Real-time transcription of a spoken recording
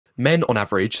Men on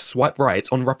average swipe right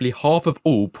on roughly half of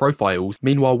all profiles.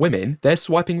 Meanwhile, women, they're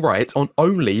swiping right on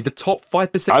only the top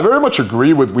 5%. I very much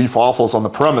agree with Weef Waffles on the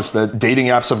premise that dating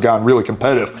apps have gotten really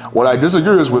competitive. What I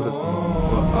disagree is with this video,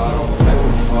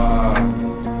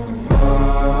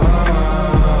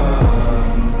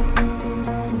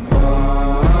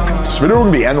 we're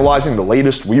going to be analyzing the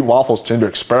latest Weef Waffles Tinder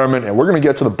experiment, and we're going to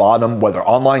get to the bottom whether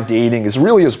online dating is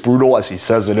really as brutal as he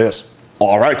says it is.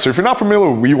 Alright, so if you're not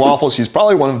familiar with Weef Waffles, he's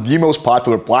probably one of the most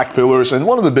popular black pillars, and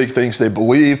one of the big things they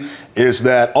believe is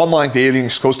that online dating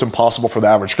is close to impossible for the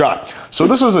average guy. So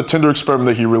this is a Tinder experiment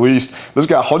that he released. This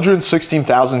got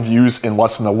 116,000 views in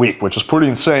less than a week, which is pretty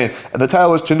insane. And the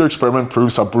title is Tinder Experiment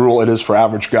Proves How Brutal It Is for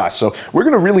Average Guys. So we're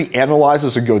going to really analyze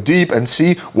this and go deep and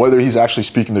see whether he's actually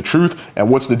speaking the truth and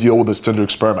what's the deal with this Tinder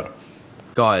experiment.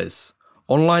 Guys,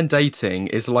 online dating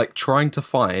is like trying to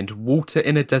find water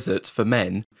in a desert for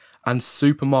men and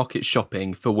supermarket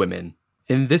shopping for women.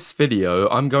 In this video,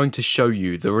 I'm going to show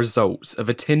you the results of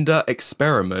a Tinder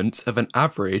experiment of an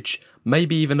average,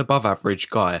 maybe even above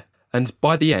average guy. And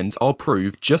by the end, I'll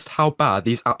prove just how bad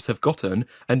these apps have gotten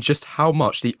and just how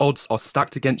much the odds are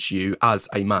stacked against you as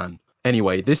a man.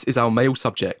 Anyway, this is our male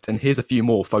subject, and here's a few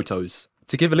more photos.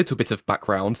 To give a little bit of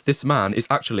background, this man is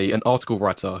actually an article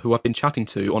writer who I've been chatting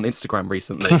to on Instagram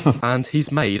recently, and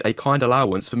he's made a kind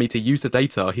allowance for me to use the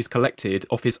data he's collected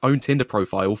off his own Tinder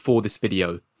profile for this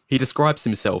video. He describes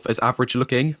himself as average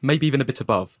looking, maybe even a bit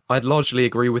above. I'd largely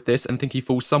agree with this and think he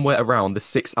falls somewhere around the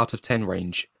 6 out of 10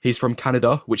 range. He's from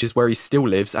Canada, which is where he still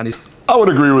lives, and is... I would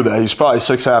agree with that. He's probably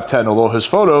 6 out of 10, although his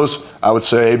photos, I would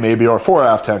say, maybe are 4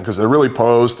 out of 10, because they're really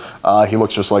posed. He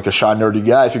looks just like a shy, nerdy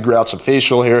guy. If you grew out some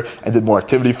facial hair and did more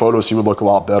activity photos, he would look a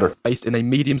lot better. Based in a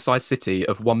medium-sized city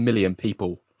of 1 million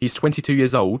people. He's 22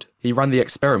 years old, he ran the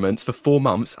experiment for 4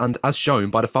 months, and as shown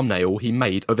by the thumbnail, he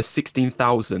made over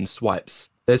 16,000 swipes.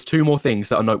 There's 2 more things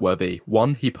that are noteworthy.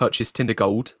 1, he purchased Tinder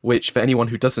Gold, which for anyone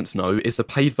who doesn't know is a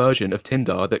paid version of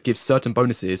Tinder that gives certain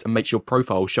bonuses and makes your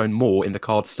profile shown more in the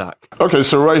card stack. Okay,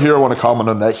 so right here I want to comment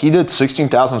on that. He did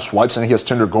 16,000 swipes and he has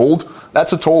Tinder Gold.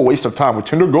 That's a total waste of time. With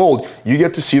Tinder Gold, you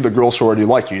get to see the girls who already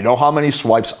like you. You know how many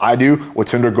swipes I do with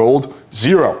Tinder Gold?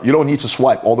 0. You don't need to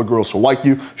swipe. All the girls who like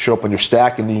you show up on your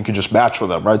stack and then you can just match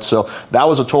with them, right? So that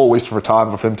was a total waste of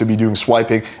time for him to be doing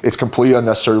swiping. It's completely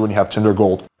unnecessary when you have Tinder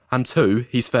Gold. And 2,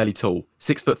 he's fairly tall,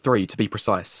 6'3" to be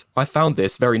precise. I found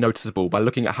this very noticeable by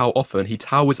looking at how often he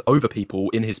towers over people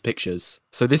in his pictures.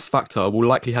 So this factor will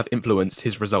likely have influenced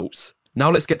his results. Now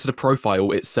let's get to the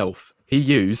profile itself. He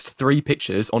used 3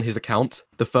 pictures on his account.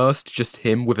 The first, just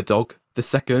him with a dog. The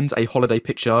second, a holiday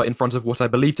picture in front of what I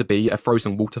believe to be a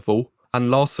frozen waterfall. And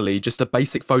lastly, just a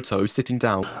basic photo sitting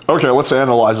down. Okay, let's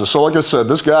analyze this. So like I said,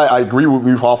 this guy, I agree with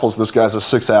Weef Waffles, this guy's a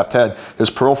 6 out of 10. His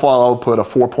profile, I would put a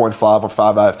 4.5 or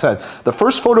 5 out of 10. The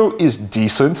first photo is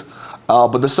decent.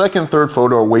 But the second, third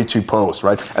photo are way too posed,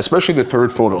 right? Especially the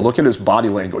third photo. Look at his body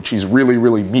language. He's really,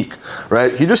 really meek,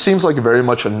 right? He just seems like very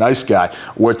much a nice guy,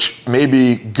 which may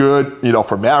be good, you know,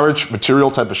 for marriage,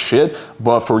 material type of shit,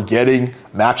 but for getting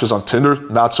matches on Tinder,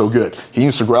 not so good. He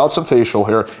needs to grow out some facial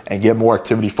hair and get more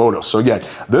activity photos. So again,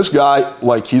 this guy,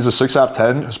 like, he's a 6 out of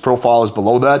 10. His profile is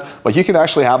below that, but he can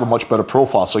actually have a much better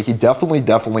profile. So he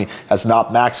definitely has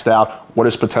not maxed out what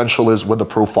his potential is with the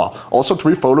profile. Also,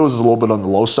 3 photos is a little bit on the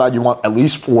low side. You want at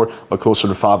least 4, but closer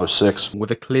to 5 or 6.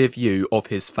 With a clear view of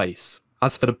his face.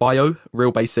 As for the bio,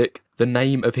 real basic. The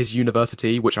name of his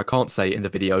university, which I can't say in the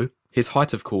video. His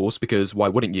height, of course, because why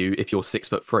wouldn't you if you're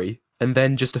 6'3"? And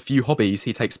then just a few hobbies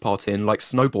he takes part in, like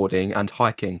snowboarding and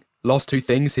hiking. Last 2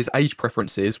 things, his age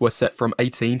preferences were set from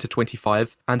 18 to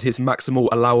 25, and his maximal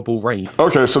allowable range.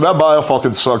 Okay, so that bio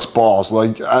fucking sucks balls.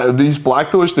 Like, these black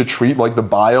pillars, they treat, like, the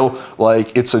bio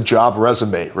like it's a job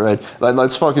resume, right?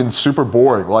 That's fucking super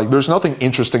boring. Like, there's nothing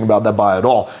interesting about that bio at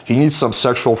all. He needs some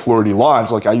sexual flirty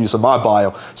lines, like I use in my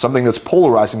bio, something that's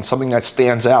polarizing, something that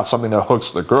stands out, something that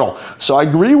hooks the girl. So I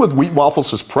agree with Weef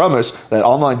Waffles' premise that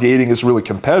online dating is really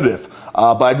competitive.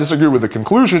 But I disagree with the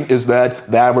conclusion is that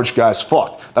the average guy's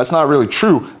fucked. That's not really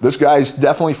true. This guy is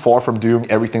definitely far from doing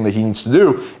everything that he needs to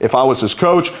do. If I was his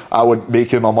coach, I would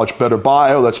make him a much better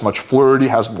bio that's much flirty,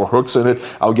 has more hooks in it.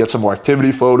 I would get some more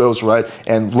activity photos, right?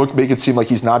 And make it seem like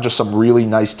he's not just some really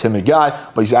nice, timid guy,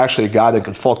 but he's actually a guy that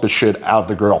can fuck the shit out of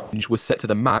the girl. Was set to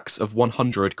the max of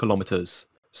 100 kilometers.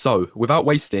 So, without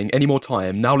wasting any more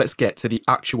time, now let's get to the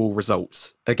actual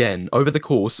results. Again, over the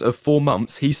course of 4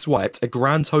 months, he swiped a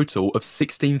grand total of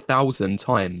 16,000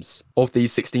 times. Of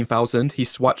these 16,000, he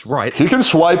swiped right. He can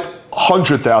swipe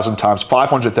 100,000 times,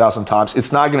 500,000 times.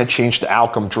 It's not going to change the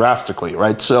outcome drastically,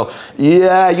 right? So,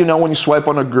 yeah, you know, when you swipe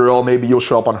on a girl, maybe you'll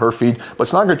show up on her feed, but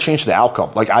it's not going to change the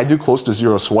outcome. Like, I do close to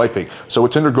zero swiping. So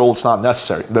with Tinder Gold, it's not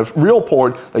necessary. The real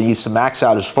part that he needs to max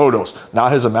out his photos,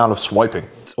 not his amount of swiping.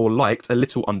 Or liked a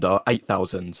little under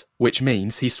 8,000, which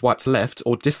means he swiped left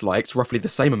or disliked roughly the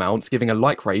same amount, giving a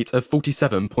like rate of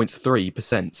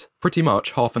 47.3%. Pretty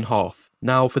much half and half.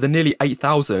 Now, for the nearly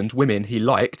 8,000 women he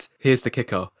liked, here's the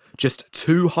kicker. Just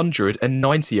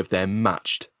 290 of them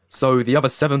matched. So the other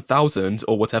 7,000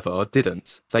 or whatever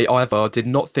didn't. They either did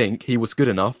not think he was good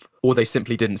enough, or they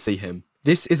simply didn't see him.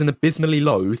 This is an abysmally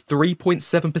low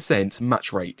 3.7%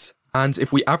 match rate. And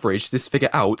if we average this figure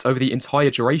out over the entire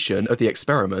duration of the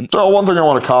experiment... So one thing I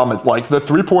want to comment, like the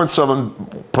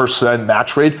 3.7%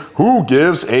 match rate, who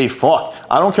gives a fuck?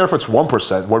 I don't care if it's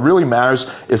 1%. What really matters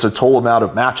is the total amount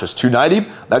of matches. 290,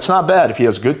 that's not bad. If he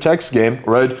has good text game,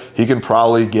 right, he can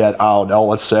probably get, I don't know,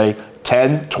 let's say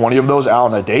 10, 20 of those out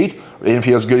on a date. And if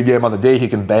he has a good game on the date, he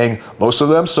can bang most of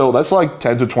them. So that's like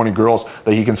 10 to 20 girls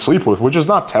that he can sleep with, which is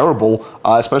not terrible,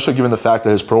 especially given the fact that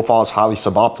his profile is highly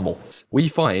suboptimal. We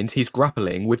find he's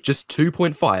grappling with just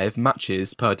 2.5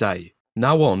 matches per day.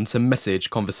 Now on to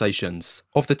message conversations.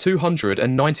 Of the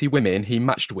 290 women he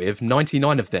matched with,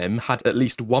 99 of them had at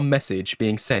least one message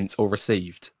being sent or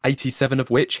received, 87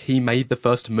 of which he made the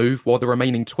first move, while the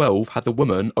remaining 12 had the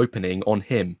woman opening on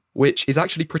him. Which is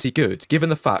actually pretty good, given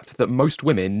the fact that most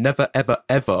women never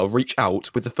ever reach out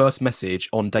with the first message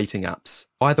on dating apps.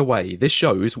 Either way, this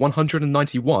shows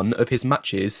 191 of his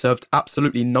matches served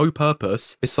absolutely no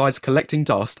purpose besides collecting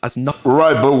dust as nothing.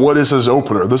 Right, but what is his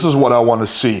opener? This is what I want to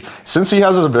see. Since he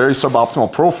has a very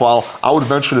suboptimal profile, I would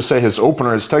venture to say his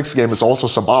opener, his text game, is also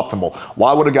suboptimal.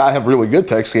 Why would a guy have really good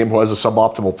text game who has a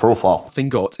suboptimal profile? Nothing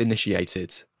got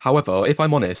initiated. However, if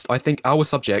I'm honest, I think our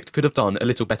subject could have done a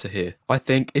little better here. I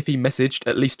think if he messaged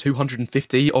at least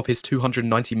 250 of his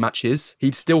 290 matches,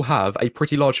 he'd still have a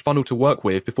pretty large funnel to work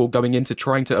with before going into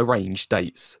trying to arrange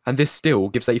dates. And this still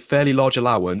gives a fairly large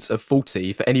allowance of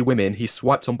 40 for any women he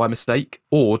swiped on by mistake,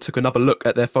 or took another look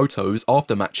at their photos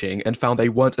after matching and found they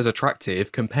weren't as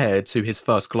attractive compared to his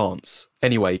first glance.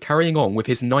 Anyway, carrying on with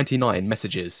his 99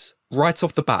 messages. Right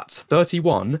off the bat,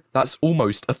 31, that's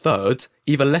almost a third,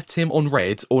 either left him on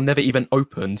read or never even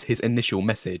opened his initial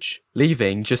message,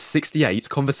 leaving just 68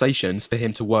 conversations for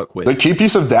him to work with. The key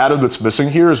piece of data that's missing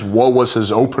here is what was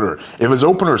his opener. If his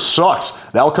opener sucks,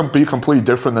 that'll be completely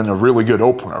different than a really good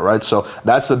opener, right? So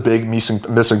that's the big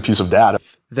missing piece of data.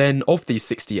 Then, of these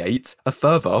 68, a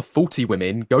further 40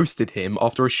 women ghosted him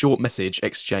after a short message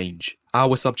exchange.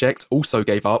 Our subject also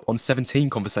gave up on 17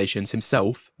 conversations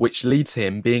himself, which leads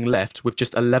him being left with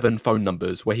just 11 phone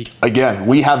numbers where he... Again,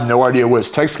 we have no idea what his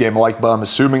text game like, but I'm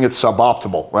assuming it's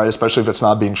suboptimal, right? Especially if it's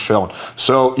not being shown.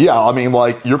 So yeah, I mean,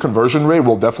 like, your conversion rate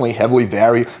will definitely heavily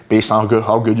vary based on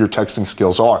how good your texting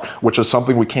skills are, which is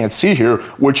something we can't see here,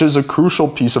 which is a crucial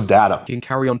piece of data. He can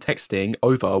carry on texting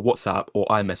over WhatsApp or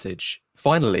iMessage.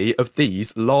 Finally, of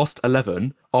these last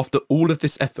 11, after all of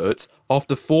this effort,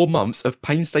 after 4 months of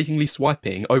painstakingly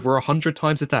swiping over 100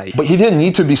 times a day... But he didn't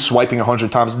need to be swiping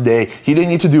 100 times a day. He didn't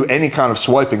need to do any kind of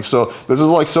swiping. So this is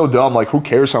like so dumb. Like, who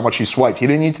cares how much he swiped? He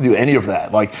didn't need to do any of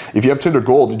that. Like, if you have Tinder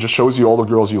Gold, it just shows you all the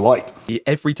girls you liked.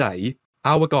 Every day,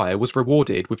 our guy was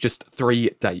rewarded with just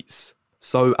 3 dates.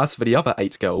 So as for the other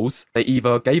 8 girls, they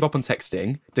either gave up on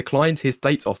texting, declined his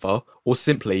date offer, or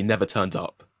simply never turned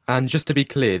up. And just to be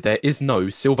clear, there is no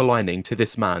silver lining to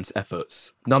this man's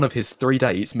efforts. None of his 3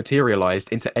 dates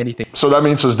materialized into anything. So that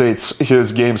means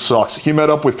his game sucks. He met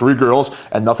up with 3 girls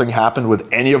and nothing happened with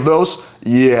any of those.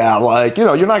 Yeah, like, you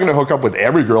know, you're not going to hook up with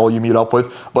every girl you meet up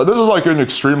with, but this is like an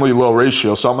extremely low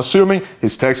ratio. So I'm assuming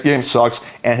his text game sucks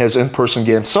and his in-person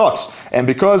game sucks. And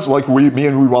because, like, me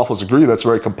and We Waffles agree that's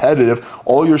very competitive,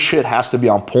 all your shit has to be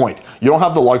on point. You don't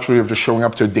have the luxury of just showing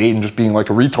up to a date and just being like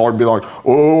a retard and be like,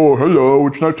 oh, hello,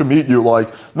 it's nice to meet you.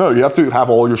 Like, no, you have to have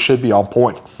all your shit be on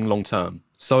point. Long term.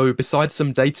 So, besides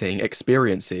some dating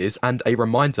experiences and a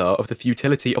reminder of the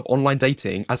futility of online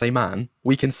dating as a man,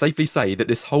 we can safely say that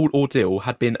this whole ordeal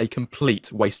had been a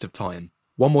complete waste of time.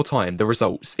 One more time, the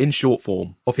results, in short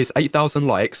form. Of his 8,000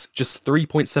 likes, just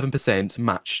 3.7%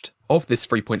 matched. Of this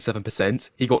 3.7%,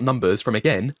 he got numbers from,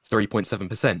 again,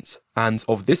 3.7%. And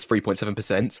of this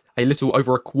 3.7%, a little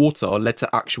over a quarter led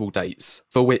to actual dates,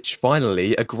 for which,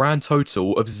 finally, a grand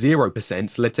total of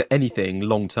 0% led to anything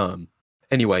long-term.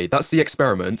 Anyway, that's the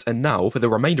experiment, and now for the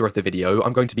remainder of the video,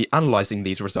 I'm going to be analysing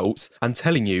these results and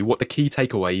telling you what the key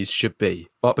takeaways should be.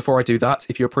 But before I do that,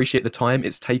 if you appreciate the time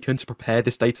it's taken to prepare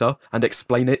this data and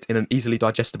explain it in an easily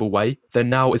digestible way, then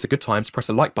now is a good time to press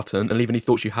the like button and leave any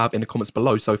thoughts you have in the comments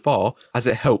below so far, as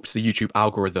it helps the YouTube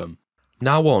algorithm.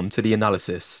 Now on to the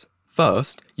analysis.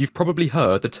 First, you've probably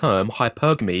heard the term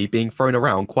hypergamy being thrown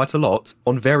around quite a lot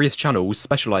on various channels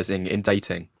specialising in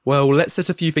dating. Well, let's set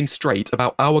a few things straight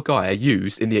about our guy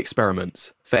used in the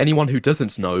experiment. For anyone who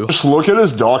doesn't know, just look at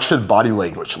his dog shit body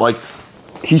language. Like,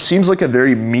 he seems like a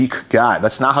very meek guy.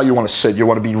 That's not how you want to sit. You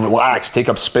want to be relaxed, take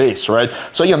up space, right?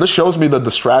 So again, this shows me that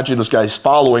the strategy this guy's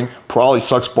following probably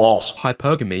sucks balls.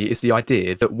 Hypergamy is the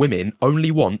idea that women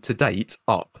only want to date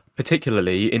up,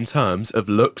 particularly in terms of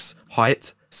looks,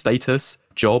 height, status,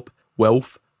 job,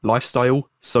 wealth, lifestyle,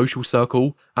 social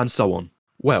circle, and so on.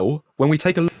 Well, when we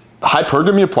take a look,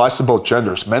 hypergamy applies to both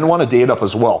genders. Men want to date up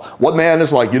as well. What man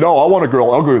is like, I want a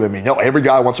girl uglier than me? No, every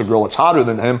guy wants a girl that's hotter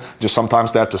than him, just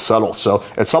sometimes they have to settle. So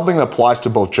it's something that applies to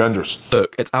both genders.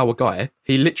 Look at our guy.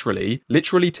 He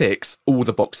literally ticks all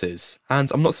the boxes. And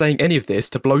I'm not saying any of this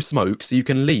to blow smoke so you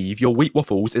can leave your wheat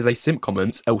waffles as a simp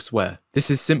comment elsewhere.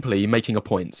 This is simply making a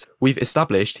point. We've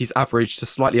established he's average to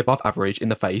slightly above average in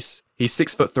the face. He's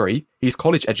 6'3", he's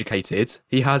college educated,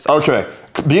 he has— Okay,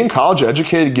 being college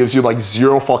educated gives you like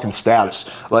zero fucking status.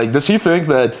 Like, does he think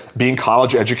that being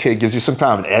college educated gives you some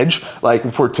kind of an edge?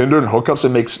 Like, for Tinder and hookups, it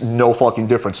makes no fucking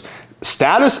difference.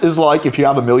 Status is like if you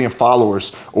have 1 million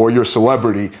followers, or you're a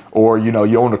celebrity, or you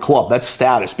own a club. That's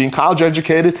status. Being college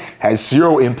educated has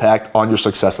zero impact on your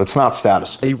success. That's not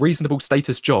status. A reasonable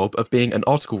status job of being an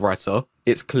article writer.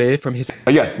 It's clear from his—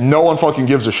 Again, no one fucking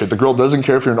gives a shit. The girl doesn't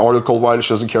care if you're an article writer. She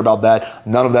doesn't care about that.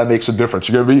 None of that makes a difference.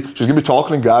 She's gonna be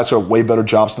talking to guys who have way better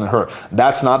jobs than her.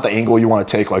 That's not the angle you want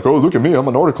to take. Like, oh, look at me, I'm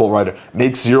an article writer.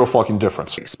 Makes zero fucking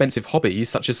difference. Expensive hobbies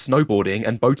such as snowboarding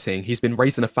and boating. He's been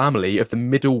raised in a family of the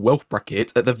middle wealth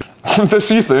bracket at the— Does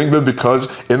he think that because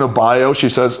in the bio she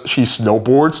says she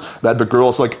snowboards, that the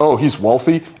girl's like, oh, he's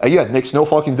wealthy? Again, it makes no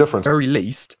fucking difference. Very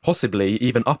least, possibly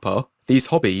even upper. These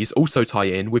hobbies also tie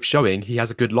in with showing he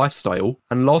has a good lifestyle.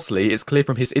 And lastly, it's clear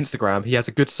from his Instagram he has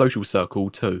a good social circle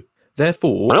too.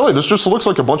 Therefore— Really? This just looks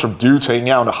like a bunch of dudes hanging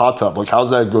out in a hot tub. Like, how's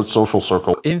that a good social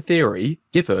circle? In theory,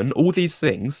 given all these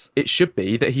things, it should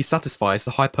be that he satisfies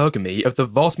the hypergamy of the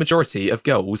vast majority of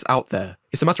girls out there.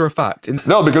 It's a matter of fact, in—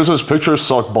 No, because his pictures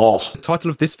suck balls. The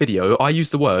title of this video, I use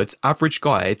the words average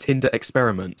guy Tinder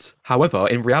experiment. However,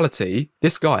 in reality,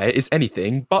 this guy is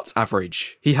anything but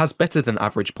average. He has better than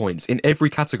average points in every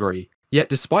category. Yet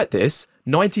despite this,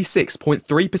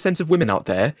 96.3% of women out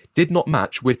there did not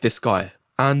match with this guy.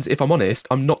 And if I'm honest,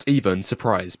 I'm not even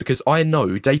surprised, because I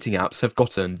know dating apps have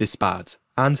gotten this bad.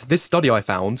 And this study I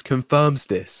found confirms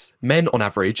this. Men on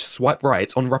average swipe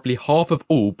right on roughly half of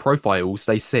all profiles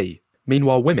they see.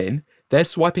 Meanwhile, women, they're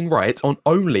swiping right on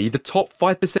only the top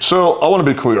 5%. So, I want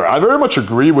to be clear. I very much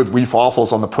agree with Weef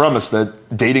Waffles on the premise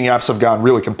that dating apps have gotten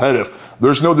really competitive.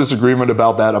 There's no disagreement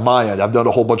about that on my end. I've done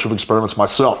a whole bunch of experiments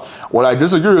myself. What I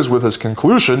disagree is with his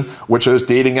conclusion, which is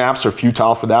dating apps are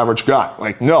futile for the average guy.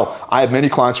 Like, no, I have many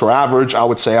clients who are average. I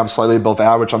would say I'm slightly above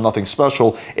average. I'm nothing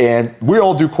special. And we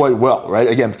all do quite well, right?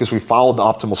 Again, because we followed the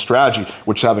optimal strategy,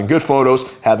 which is having good photos,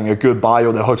 having a good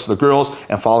bio that hooks the girls,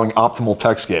 and following optimal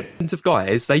text game. Of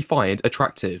guys they find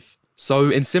attractive.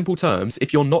 So in simple terms,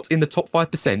 if you're not in the top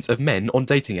 5% of men on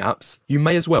dating apps, you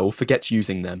may as well forget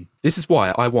using them. This is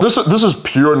why I want— This is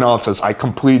pure nonsense. I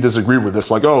completely disagree with this.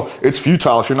 Like, oh, it's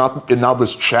futile if you're not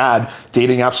this Chad.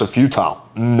 Dating apps are futile.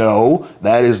 No,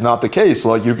 that is not the case.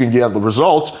 Like, you can get the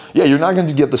results. Yeah, you're not going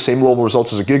to get the same level of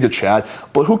results as a Giga Chad,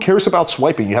 but who cares about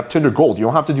swiping? You have Tinder Gold. You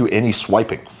don't have to do any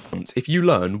swiping. If you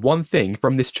learn one thing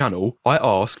from this channel, I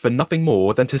ask for nothing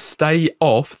more than to stay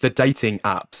off the dating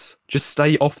apps. Just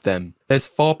stay off them. There's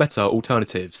far better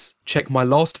alternatives. Check my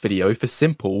last video for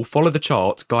simple follow the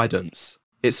chart guidance.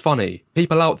 It's funny,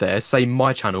 people out there say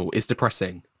my channel is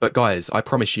depressing. But guys, I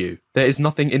promise you, there is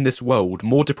nothing in this world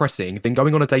more depressing than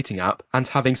going on a dating app and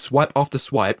having swipe after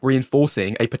swipe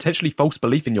reinforcing a potentially false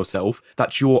belief in yourself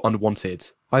that you're unwanted.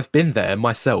 I've been there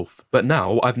myself, but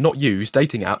now I've not used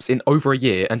dating apps in over a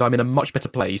year and I'm in a much better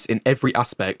place in every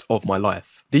aspect of my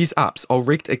life. These apps are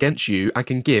rigged against you and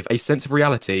can give a sense of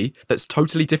reality that's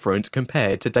totally different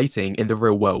compared to dating in the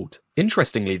real world.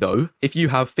 Interestingly though, if you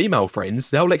have female friends,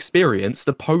 they'll experience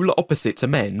the polar opposite to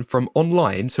men from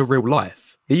online to real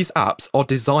life. These apps are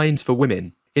designed for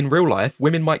women. In real life,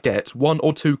 women might get 1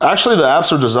 or 2. Actually, the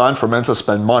apps are designed for men to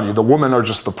spend money. The women are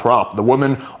just the prop. The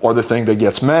women are the thing that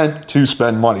gets men to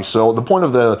spend money. So the point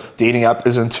of the dating app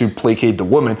isn't to placate the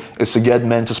woman, it's to get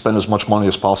men to spend as much money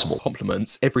as possible.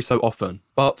 Compliments every so often.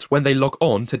 But when they log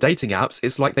on to dating apps,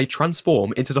 it's like they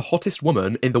transform into the hottest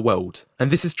woman in the world.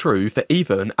 And this is true for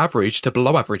even average to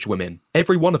below average women.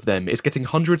 Every one of them is getting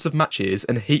hundreds of matches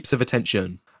and heaps of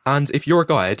attention. And if you're a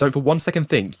guy, don't for 1 second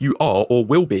think you are or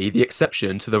will be the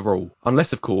exception to the rule.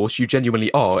 Unless, of course, you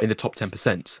genuinely are in the top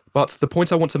 10%. But the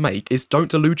point I want to make is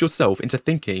don't delude yourself into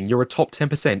thinking you're a top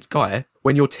 10% guy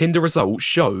when your Tinder results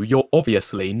show you're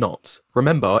obviously not.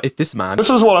 Remember, if this man... This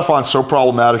is what I find so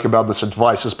problematic about this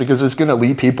advice, is because it's going to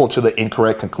lead people to the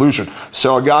incorrect conclusion.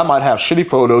 So a guy might have shitty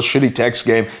photos, shitty text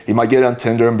game, he might get on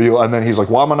Tinder and then he's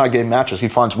like, why am I not getting matches? He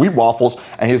finds wheat waffles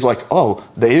and he's like, oh,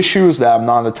 the issue is that I'm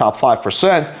not in the top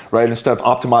 5%, right? Instead of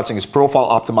optimizing his profile,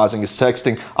 optimizing his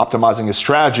texting, optimizing his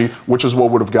strategy, which is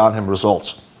what would have gotten him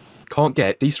results. Can't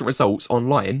get decent results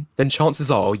online, then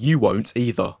chances are you won't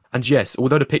either. And yes,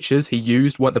 although the pictures he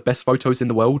used weren't the best photos in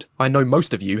the world, I know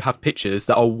most of you have pictures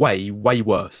that are way, way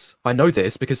worse. I know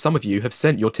this because some of you have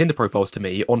sent your Tinder profiles to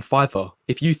me on Fiverr.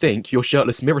 If you think your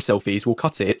shirtless mirror selfies will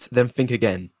cut it, then think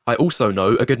again. I also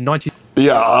know a good 90...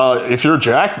 Yeah, if you're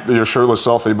Jack, your shirtless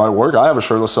selfie might work. I have a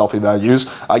shirtless selfie that I use.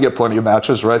 I get plenty of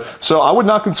matches, right? So I would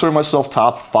not consider myself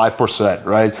top 5%,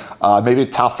 right? Maybe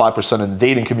top 5% in the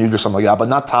dating community or something like that, but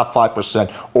not top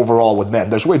 5% overall with men.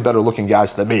 There's way better looking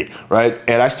guys than me, right?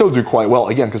 And I still do quite well,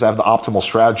 again, because I have the optimal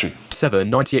strategy.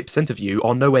 98% of you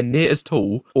are nowhere near as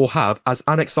tall or have as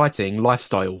an exciting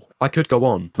lifestyle. I could go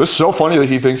on. This is so funny that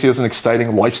he thinks he has an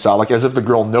exciting lifestyle, like as if the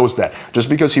girl knows that. Just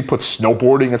because he puts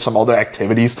snowboarding and some other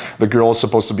activities, the girl is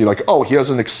supposed to be like, oh, he has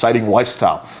an exciting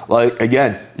lifestyle. Like,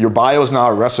 again, your bio is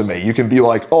not a resume. You can be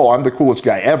like, oh, I'm the coolest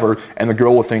guy ever, and the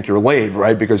girl will think you're lame,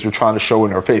 right? Because you're trying to show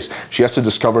in her face. She has to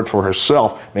discover it for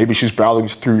herself. Maybe she's browsing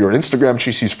through your Instagram,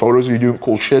 she sees photos of you doing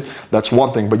cool shit. That's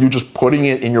one thing, but you just putting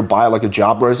it in your bio like a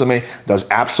job resume does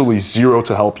absolutely zero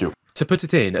to help you. To put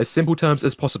it in as simple terms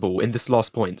as possible in this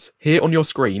last point, here on your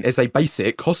screen is a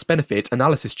basic cost-benefit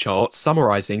analysis chart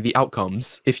summarizing the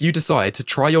outcomes if you decide to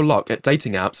try your luck at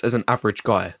dating apps as an average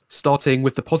guy. Starting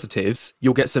with the positives,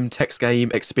 you'll get some text game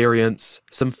experience,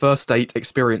 some first date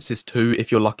experiences too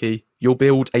if you're lucky. You'll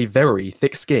build a very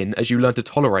thick skin as you learn to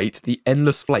tolerate the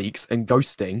endless flakes and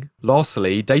ghosting.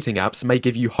 Lastly, dating apps may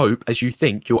give you hope as you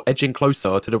think you're edging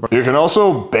closer to the You can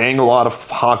also bang a lot of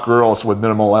hot girls with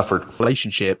minimal effort.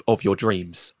 Relationship of your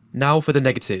dreams. Now for the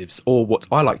negatives, or what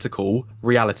I like to call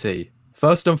reality.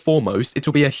 First and foremost,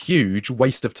 it'll be a huge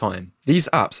waste of time. These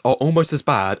apps are almost as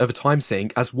bad of a time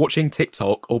sink as watching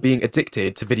TikTok or being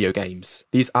addicted to video games.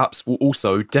 These apps will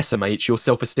also decimate your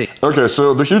self-esteem. Okay,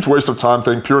 so the huge waste of time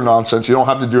thing, pure nonsense. You don't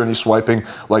have to do any swiping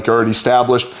like already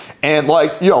established. And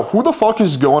like, yo, who the fuck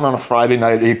is going on a Friday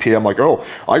night at 8 p.m. like, oh,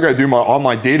 I gotta do my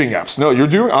online dating apps. No,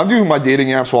 I'm doing my dating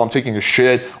apps while I'm taking a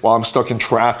shit, while I'm stuck in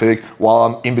traffic, while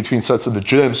I'm in between sets of the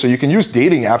gym. So you can use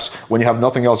dating apps when you have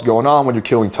nothing else going on, when you're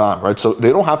killing time, right? So they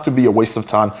don't have to be a waste of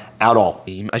time at all.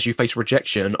 As you face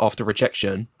rejection after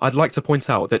rejection, I'd like to point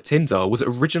out that Tinder was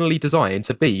originally designed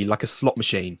to be like a slot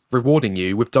machine, rewarding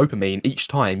you with dopamine each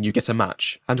time you get a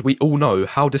match. And we all know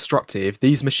how destructive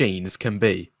these machines can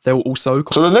be. They'll also...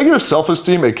 So the negative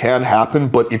self-esteem, it can happen,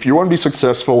 but if you want to be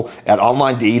successful at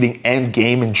online dating and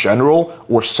game in general,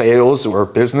 or sales or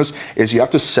business, is you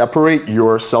have to separate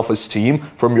your self-esteem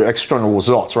from your external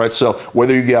results, right? So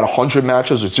whether you get 100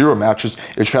 matches or 0 matches,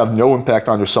 it should have no impact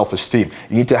on your self-esteem.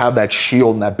 You need to have that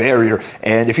shield and that barrier,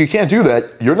 and if you can't do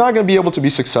that, you're not going to be able to be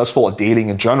successful at dating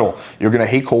in general. You're going to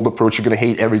hate cold approach, you're going to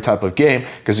hate every type of game,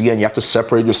 because again, you have to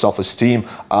separate your self-esteem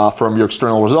from your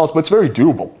external results, but it's very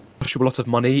doable. A lot of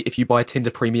money if you buy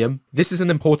Tinder Premium. This is an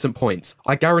important point.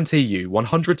 I guarantee you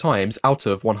 100 times out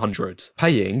of 100.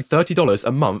 Paying $30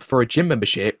 a month for a gym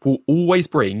membership will always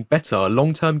bring better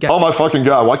long-term gains. Oh my fucking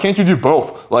god, why can't you do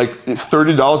both? Like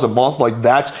 $30 a month, like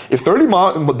that. If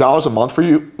 $30 a month for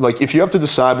you, like if you have to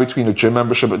decide between a gym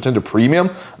membership and Tinder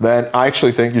Premium, then I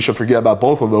actually think you should forget about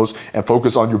both of those and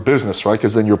focus on your business, right?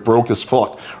 Because then you're broke as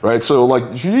fuck, right? So like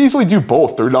you can easily do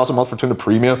both, $30 a month for Tinder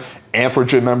Premium and for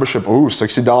gym membership, ooh,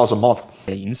 $60 a month.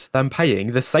 Than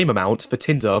paying the same amount for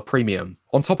Tinder Premium.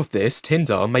 On top of this,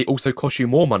 Tinder may also cost you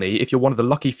more money if you're one of the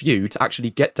lucky few to actually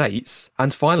get dates.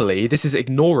 And finally, this is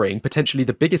ignoring potentially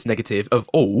the biggest negative of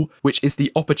all, which is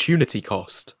the opportunity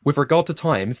cost. With regard to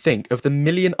time, think of the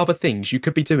million other things you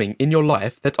could be doing in your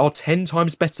life that are 10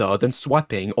 times better than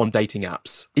swiping on dating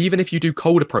apps. Even if you do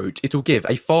cold approach, it'll give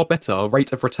a far better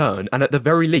rate of return, and at the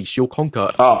very least, you'll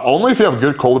conquer. Only if you have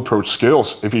good cold approach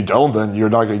skills. If you don't, then you're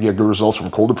not going to get good results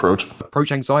from cold approach.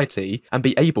 approach anxiety and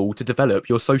be able to develop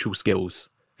your social skills.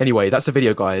 Anyway, that's the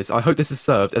video, guys. I hope this has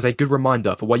served as a good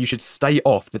reminder for why you should stay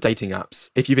off the dating apps.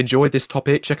 If you've enjoyed this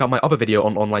topic, check out my other video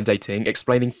on online dating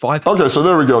explaining 5... Okay, so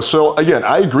there we go. So again,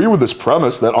 I agree with this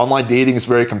premise that online dating is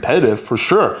very competitive for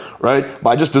sure, right? But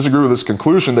I just disagree with this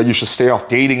conclusion that you should stay off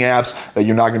dating apps, that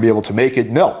you're not going to be able to make it.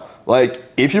 No. Like,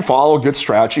 if you follow a good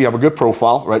strategy, you have a good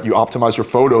profile, right? You optimize your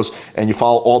photos and you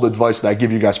follow all the advice that I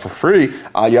give you guys for free.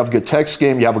 You have a good text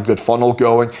game, you have a good funnel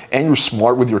going, and you're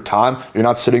smart with your time. You're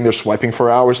not sitting there swiping for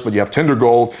hours, but you have Tinder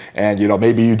Gold, and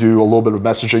maybe you do a little bit of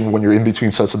messaging when you're in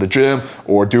between sets of the gym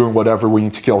or doing whatever we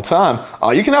need to kill time.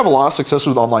 You can have a lot of success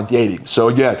with online dating. So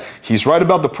again, he's right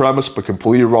about the premise, but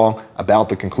completely wrong about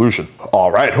the conclusion.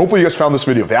 All right, hopefully you guys found this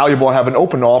video valuable. I have an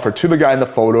open offer to the guy in the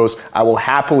photos. I will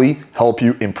happily help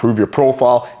you improve your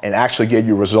profile and actually get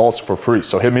you results for free.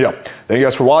 So hit me up. Thank you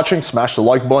guys for watching. Smash the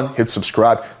like button, hit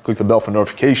subscribe, click the bell for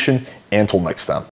notification, and until next time.